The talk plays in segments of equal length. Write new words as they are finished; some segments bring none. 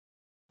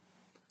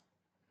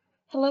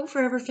Hello,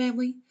 Forever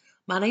Family.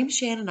 My name's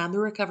Shan, and I'm the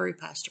recovery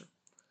pastor.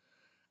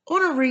 I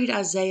want to read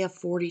Isaiah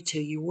 40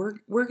 to you.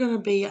 We're going to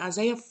be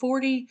Isaiah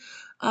 40,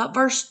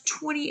 verse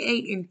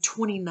 28 and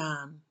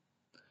 29.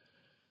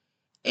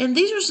 And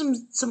these are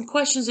some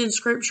questions in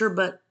Scripture,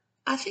 but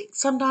I think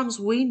sometimes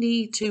we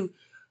need to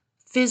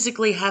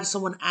physically have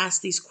someone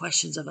ask these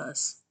questions of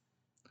us.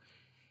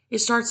 It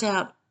starts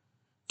out,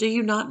 do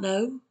you not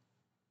know?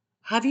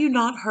 Have you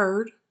not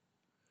heard?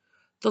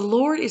 The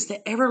Lord is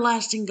the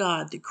everlasting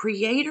God, the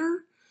creator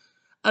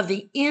of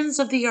the ends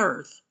of the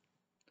earth.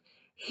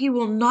 He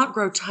will not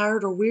grow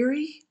tired or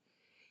weary,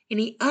 and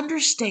he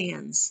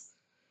understands,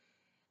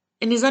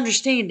 and his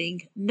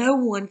understanding no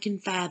one can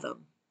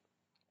fathom.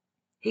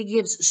 He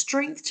gives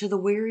strength to the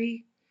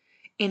weary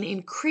and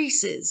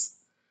increases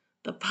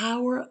the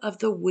power of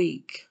the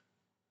weak.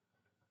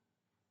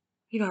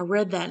 I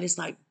read that and it's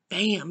like,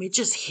 bam, it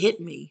just hit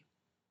me.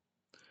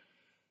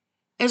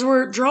 As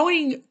we're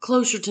drawing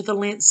closer to the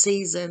Lent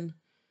season,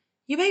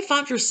 you may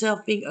find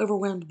yourself being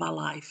overwhelmed by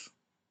life.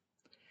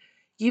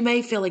 You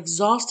may feel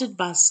exhausted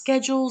by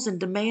schedules and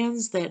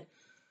demands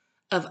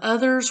of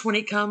others when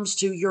it comes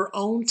to your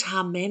own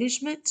time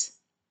management.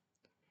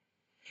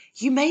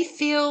 You may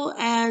feel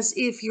as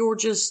if you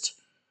just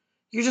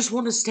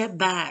want to step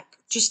back,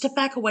 just step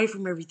back away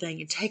from everything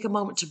and take a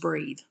moment to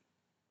breathe.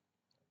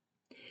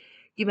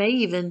 You may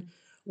even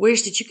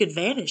wish that you could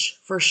vanish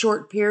for a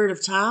short period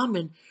of time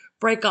and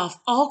break off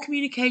all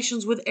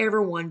communications with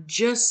everyone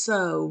just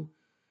so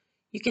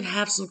you can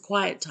have some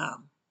quiet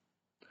time.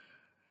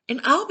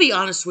 And I'll be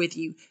honest with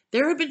you,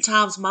 there have been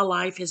times my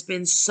life has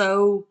been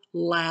so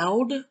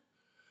loud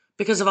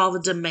because of all the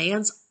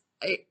demands.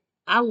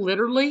 I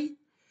literally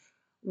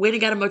went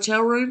and got a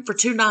motel room for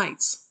 2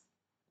 nighs.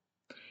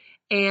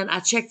 And I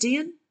checked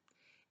in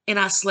and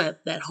I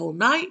slept that whole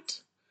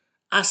night.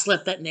 I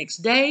slept that next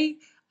day.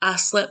 I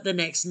slept the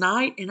next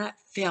night and I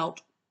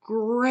felt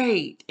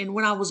great. And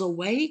when I was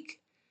awake,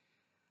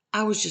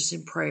 I was just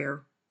in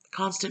prayer,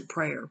 constant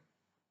prayer.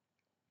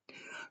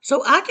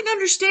 So I can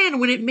understand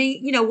what it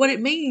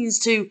means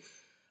to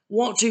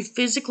want to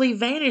physically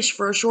vanish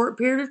for a short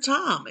period of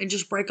time and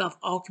just break off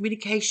all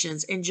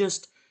communications and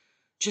just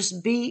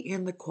be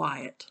in the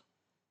quiet.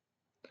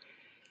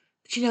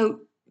 But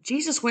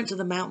Jesus went to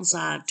the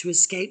mountainside to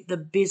escape the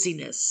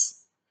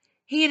busyness.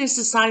 He and his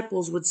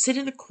disciples would sit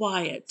in the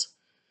quiet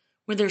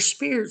when their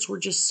spirits were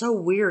just so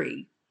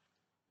weary.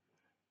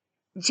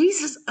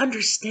 Jesus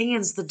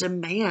understands the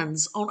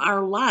demands on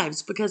our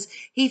lives because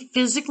he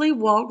physically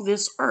walked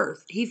this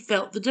earth. He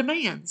felt the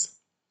demands.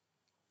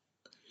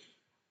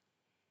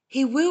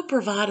 He will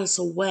provide us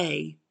a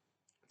way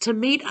to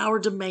meet our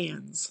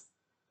demands,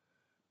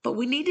 but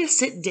we need to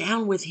sit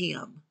down with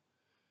him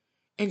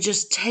and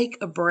just take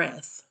a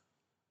breath.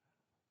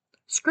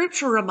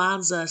 Scripture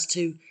reminds us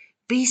to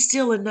be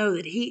still and know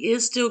that he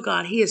is still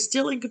God. He is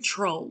still in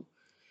control.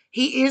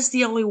 He is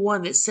the only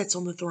one that sits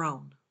on the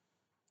throne.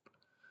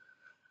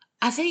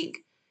 I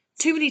think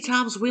too many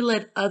times we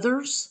let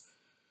other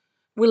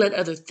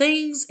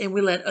things, and we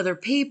let other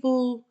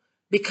people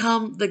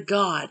become the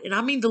God. And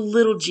I mean the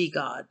little g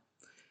God.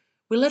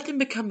 We let them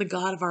become the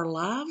God of our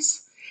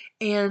lives,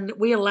 and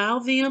we allow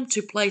them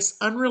to place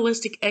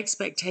unrealistic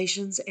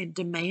expectations and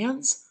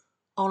demands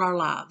on our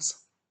lives.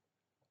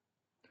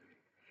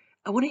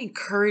 I want to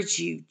encourage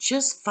you,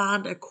 just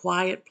find a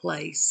quiet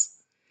place.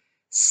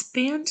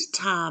 Spend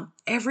time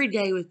every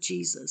day with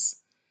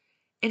Jesus,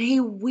 and he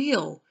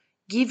will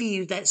give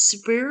you that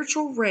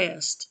spiritual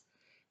rest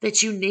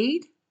that you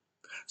need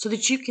so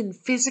that you can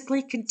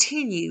physically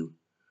continue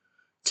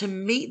to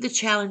meet the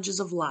challenges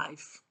of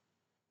life.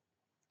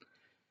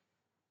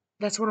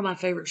 That's one of my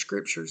favorite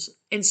scriptures.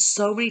 And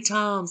so many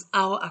times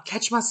I'll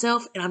catch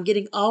myself and I'm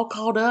getting all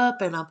caught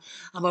up and I'm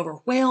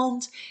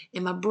overwhelmed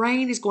and my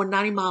brain is going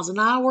 90 miles an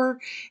hour.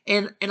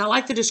 And I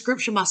like the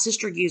description my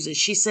sister uses.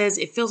 She says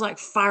it feels like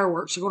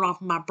fireworks are going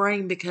off in my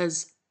brain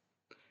because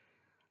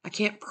I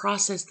can't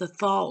process the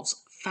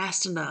thoughts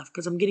fast enough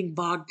because I'm getting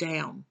bogged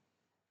down.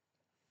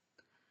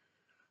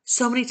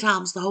 So many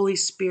times the Holy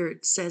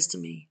Spirit says to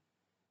me,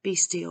 be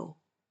still.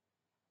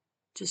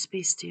 Just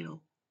be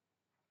still.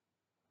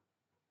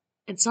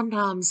 And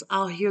sometimes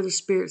I'll hear the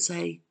Spirit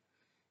say,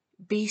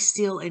 be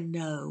still and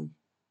know.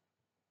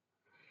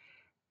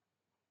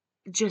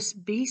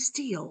 Just be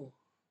still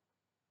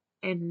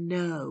and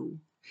know.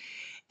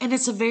 And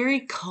it's a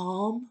very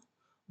calm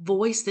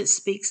voice that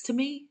speaks to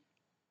me.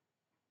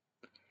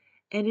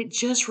 And it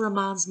just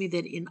reminds me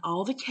that in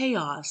all the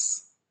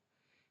chaos,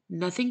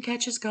 nothing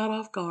catches God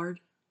off guard.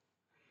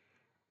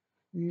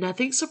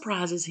 Nothing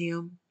surprises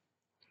him.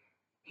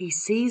 He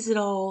sees it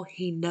all.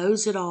 He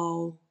knows it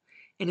all.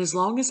 And as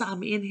long as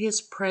I'm in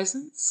his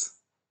presence,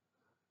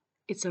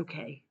 it's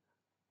okay.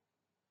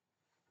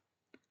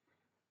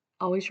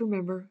 Always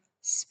remember,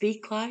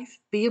 speak life,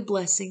 be a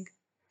blessing,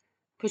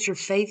 put your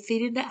faith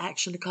feet into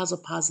action to cause a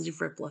positive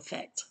ripple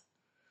effect.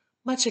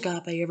 Much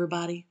agape,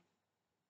 everybody.